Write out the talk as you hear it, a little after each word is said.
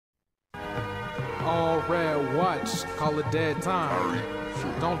All red watch, call it dead time.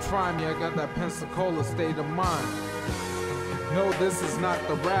 Don't try me, I got that Pensacola state of mind. No, this is not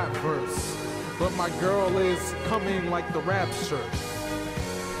the rap verse, but my girl is coming like the rapture.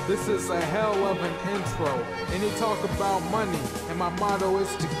 This is a hell of an intro, and he talk about money, and my motto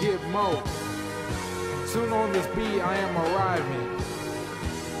is to get more. Soon on this beat I am arriving.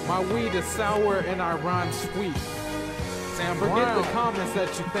 My weed is sour and I rhyme sweet. Sam, forget the comments that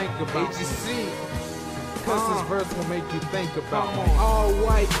you think about AGC, cause this verse will make you think about me. All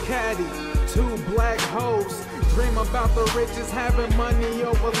white caddy, 2 black hoes. Dream about the riches, having money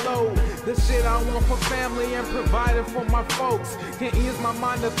overload. The shit I want for family and providing for my folks. Can ease my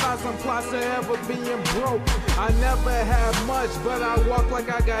mind of thoughts and plots of ever being broke. I never had much, but I walk like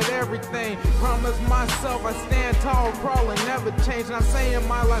I got everything. Promise myself I stand tall, crawling, never change. Not saying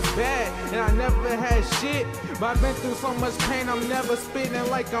my life's bad, and I never had shit, but I've been through so much pain, I'm never spitting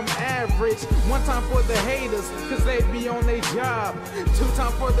like I'm average. 1 time for the haters, cause they be on their job. 2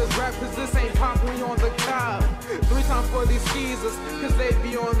 times for this rap, cause this ain't pop, we on the cob. 3 times for these skeezers, cause they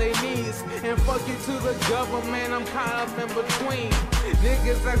be on their knees. And fuck you to the government, I'm caught up in between.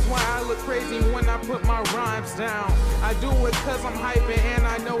 Niggas, that's why I look crazy when I put my rhymes down. I do it cause I'm hyping and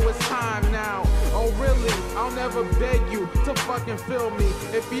I know it's time now. Oh really, I'll never beg you to fucking feel me.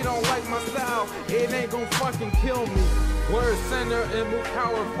 If you don't like my style, it ain't gon' fucking kill me. Word center and move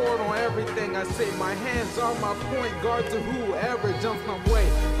power forward on everything I say. My hands are my point guard to whoever jumps my way.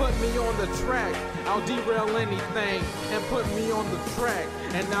 Put me on the track, I'll derail anything. And put me on the track,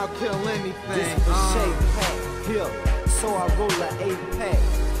 and I'll kill anything. This for Shake Pack, here, so I roll a 8-pack.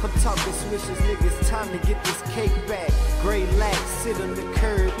 I'm talking switches, niggas, time to get this cake back. Gray lax, sit on the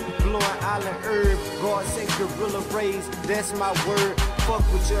curb, blowing island herb. God say gorilla rays, that's my word. Fuck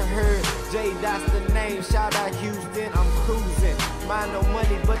what you heard, J, that's the name. Shout out Houston, I'm cruising. Mind no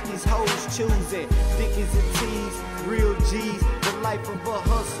money, but these hoes choosing. Dickies and T's, real G's. The life of a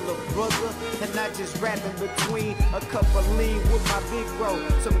hustler, brother. And not just rapping between a cup of lean with my big bro,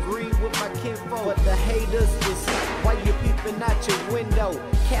 some green with my kinfolk. But the haters is why you peeping out your window.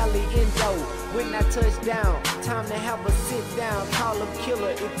 Cali Indo, when I touch down, time to have a sit down. Call him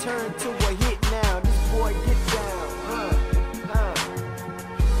killer, it turned to a hit now. This boy get